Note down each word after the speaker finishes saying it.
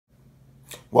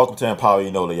Welcome to Empower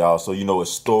Enola, y'all. So you know it's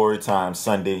story time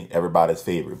Sunday, everybody's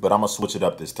favorite. But I'm gonna switch it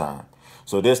up this time.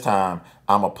 So this time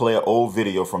I'm gonna play an old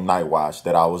video from Night Watch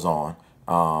that I was on.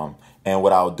 And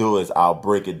what I'll do is I'll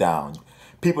break it down.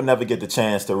 People never get the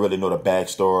chance to really know the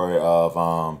backstory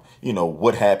of you know,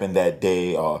 what happened that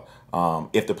day, or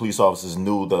if the police officers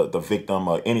knew the victim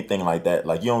or anything like that.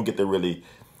 Like, you don't get to really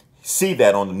see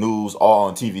that on the news or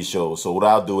on TV shows. So what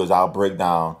I'll do is I'll break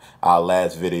down our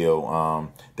last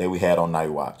video that we had on Night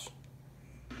Watch.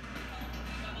 Well,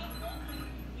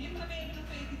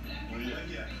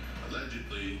 yeah.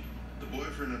 Allegedly, the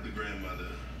boyfriend of the grandmother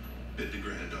bit the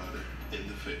granddaughter in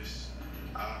the face.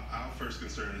 Our first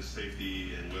concern is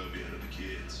safety and well-being of the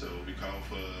kid, so we call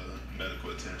for medical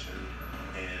attention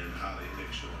and Holly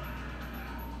initial.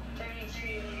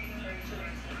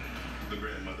 The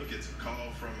grandmother gets a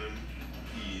call from him.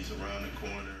 He's around the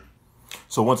corner.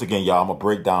 So once again, y'all, I'm going to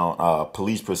break down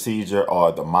police procedure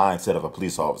or the mindset of a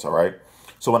police officer, right?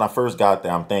 So when I first got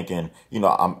there, I'm thinking, you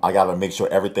know, I got to make sure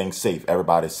everything's safe.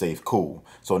 Everybody's safe. Cool.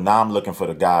 So now I'm looking for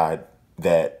the guy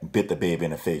that bit the baby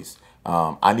in the face.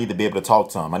 I need to be able to talk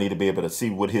to him. I need to be able to see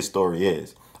what his story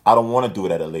is. I don't want to do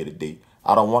it at a later date.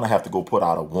 I don't want to have to go put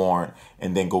out a warrant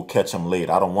and then go catch him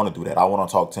later. I don't want to do that. I want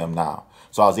to talk to him now.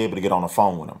 So I was able to get on the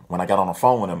phone with him. When I got on the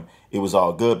phone with him, it was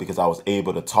all good because I was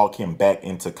able to talk him back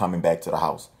into coming back to the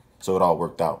house. So it all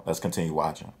worked out. Let's continue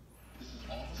watching. This is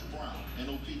Officer Brown,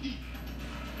 NOPD.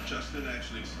 Justin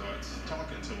actually starts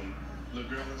talking to him.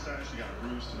 Little girl inside, she got a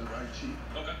bruise to the right cheek.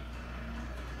 Okay.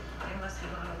 They must be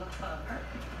going to look for her.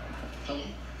 Hello?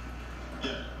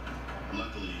 Yeah.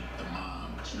 Luckily, the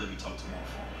mom, she let me talk to him on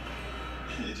the phone.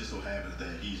 It just so happens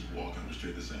that he's walking the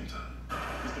street at the same time.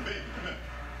 Mr. Baby, come here.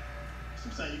 So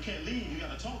I'm saying you can't leave. You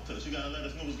got to talk to us. You got to let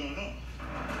us know what's going on.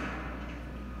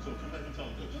 So come back and talk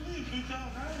to us.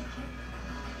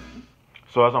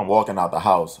 So as I'm walking out the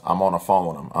house, I'm on the phone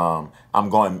with him. I'm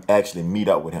going to actually meet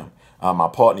up with him. My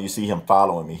partner, you see him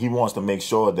following me. He wants to make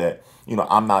sure that, you know,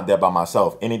 I'm not there by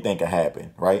myself. Anything can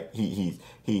happen, right?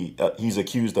 He's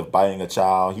accused of biting a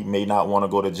child. He may not want to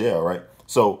go to jail, right?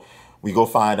 So we go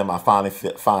find him. I finally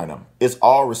find him. It's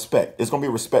all respect. It's going to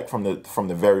be respect from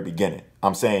the very beginning.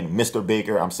 I'm saying Mr.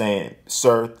 Baker. I'm saying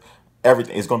sir.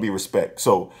 Everything is going to be respect.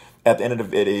 So at the end of the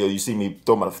video, you see me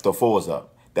throw the fours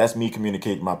up. That's me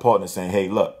communicating with my partner saying, hey,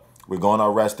 look, we're going to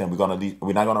arrest him. We're not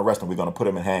going to arrest him. We're going to put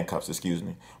him in handcuffs. Excuse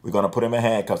me. We're going to put him in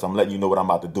handcuffs. I'm letting you know what I'm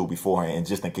about to do beforehand, and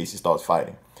just in case he starts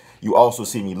fighting. You also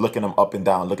see me looking him up and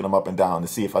down to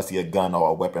see if I see a gun or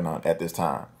a weapon on at this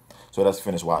time. So let's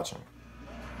finish watching.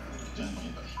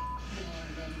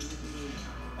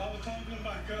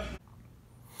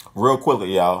 Real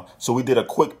quickly, y'all. So we did a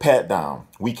quick pat down.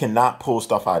 We cannot pull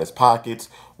stuff out of his pockets.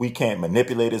 We can't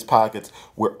manipulate his pockets.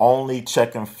 We're only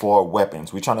checking for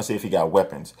weapons. We're trying to see if he got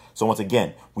weapons. So once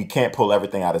again, we can't pull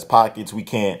everything out of his pockets. We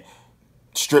can't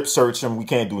strip search him. We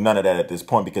can't do none of that at this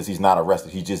point because he's not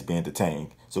arrested. He's just being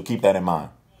detained. So keep that in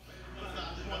mind.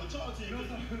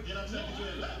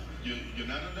 You're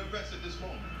not under arrest at this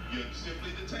moment. You're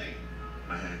simply detained.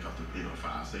 I handcuffed him, you know, for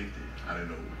our safety. I didn't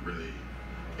know really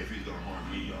if he's gonna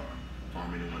harm me or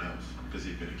harm anyone else because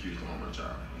he's been accused of harming a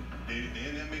child.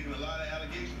 They're making a lot of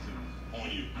allegations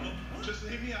on you. Just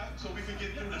hear me out so we can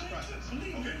get through this process.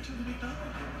 Okay.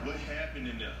 What happened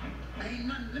in there? Ain't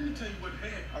nothing. Let me tell you what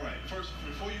happened. All right. First,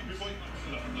 before you look,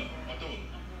 I told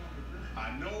you.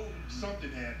 I know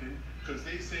something happened because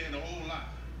they saying a whole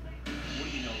lot. What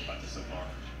do you know about this so far?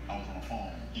 I was on the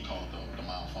phone. He called the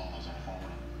mile phone. I was on the phone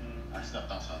with him. I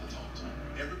stepped outside to talk to him.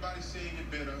 Everybody's saying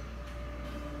it better.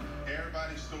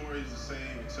 Everybody's story is the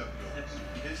same except yours.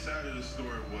 His side of the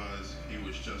story was he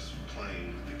was just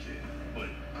playing with the kid. But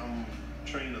I'm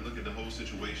trained to look at the whole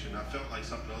situation. I felt like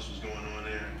something else was going on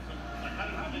there.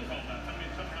 How did you call that? I mean,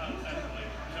 sometimes actually.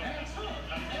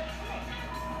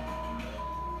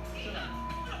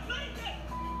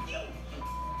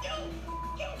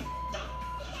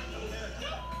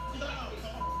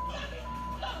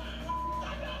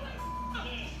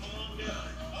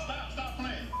 Stop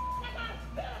playing.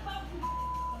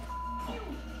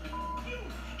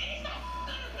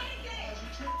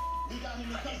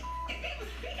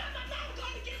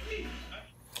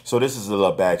 So this is a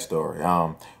little backstory.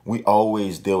 We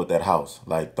always deal with that house,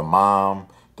 like the mom,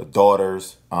 the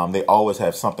daughters. They always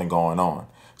have something going on.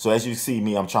 So as you see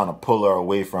me, I'm trying to pull her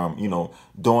away from, you know,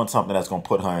 doing something that's going to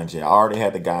put her in jail. I already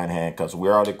had the guy in handcuffs.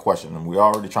 We're already questioning him. We're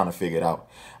already trying to figure it out.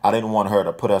 I didn't want her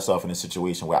to put herself in a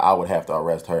situation where I would have to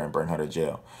arrest her and bring her to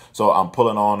jail. So I'm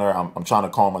pulling on her. I'm trying to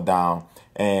calm her down.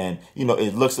 And, you know,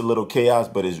 it looks a little chaos,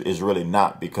 but it's really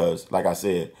not because, like I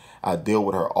said, I deal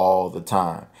with her all the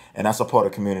time. And that's a part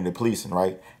of community policing,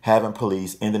 right? Having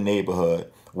police in the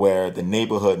neighborhood where the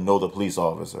neighborhood know the police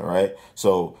officer, right?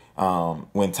 So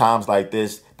when times like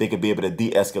this, they could be able to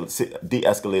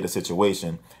de-escalate a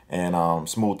situation and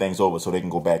smooth things over so they can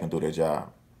go back and do their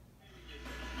job.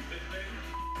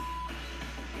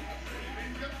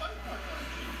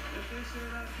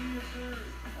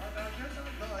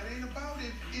 No, it ain't about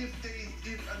if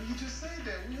I mean, you just said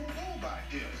that. We don't go by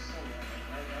ifs.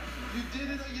 You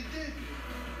did it or you didn't.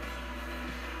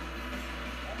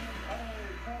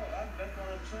 That's what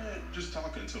I'm saying. Just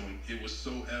talking to him, it was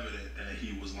so evident that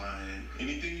he was lying.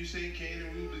 Anything you say can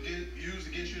and will be used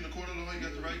against you in the court of law. You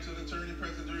got the right to an attorney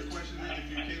present during questioning. If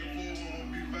you can't afford one,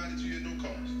 won't be provided to you at no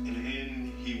cost. In the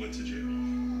end, he went to jail.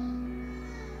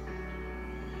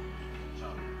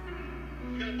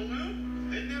 You got a balloon?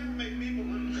 They never make me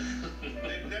balloons.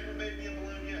 They've never made me a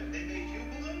balloon yet. They made you a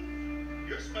balloon?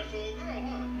 You're a special little girl,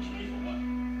 huh? Me for what?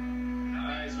 All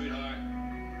right, sweetheart.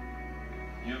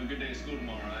 You have a good day at school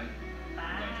tomorrow, right?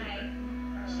 Bye.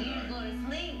 You need to go to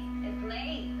sleep. It's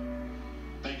late.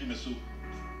 Thank you, Miss Sue.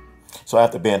 So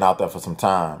after being out there for some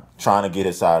time, trying to get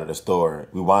his side of the story,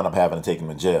 we wound up having to take him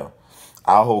to jail.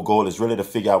 Our whole goal is really to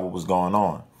figure out what was going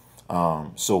on.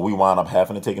 So we wound up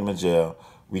having to take him to jail.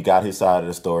 We got his side of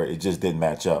the story. It just didn't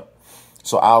match up.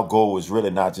 So our goal is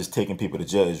really not just taking people to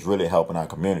jail. It's really helping our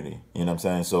community. You know what I'm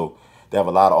saying? So they have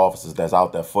a lot of officers that's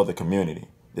out there for the community.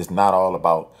 It's not all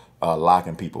about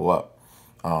locking people up.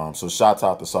 So shouts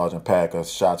out to Sergeant Packer.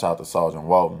 Shouts out to Sergeant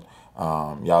Walton.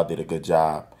 Y'all did a good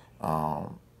job.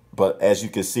 But as you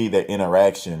can see, the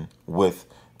interaction with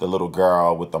the little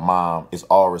girl, with the mom, is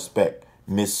all respect.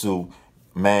 Miss Sue,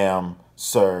 ma'am,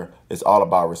 sir, it's all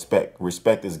about respect.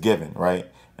 Respect is given, right?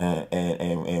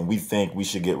 And we think we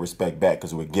should get respect back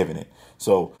because we're giving it.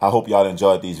 So I hope y'all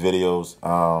enjoyed these videos.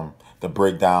 The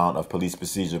breakdown of police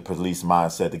procedure, police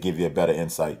mindset, to give you a better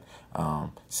insight.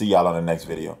 See y'all on the next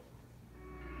video.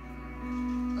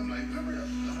 I'm like, hurry up.